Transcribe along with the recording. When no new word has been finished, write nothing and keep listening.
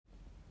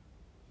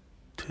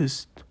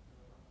Test,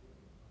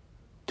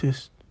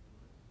 test,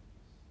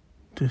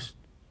 test.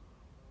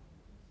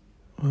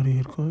 Are you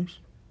here, guys?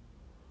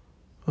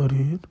 Are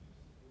you here?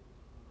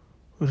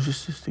 We're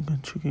just testing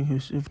and checking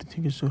if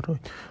everything is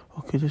alright.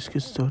 Okay, let's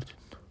get started.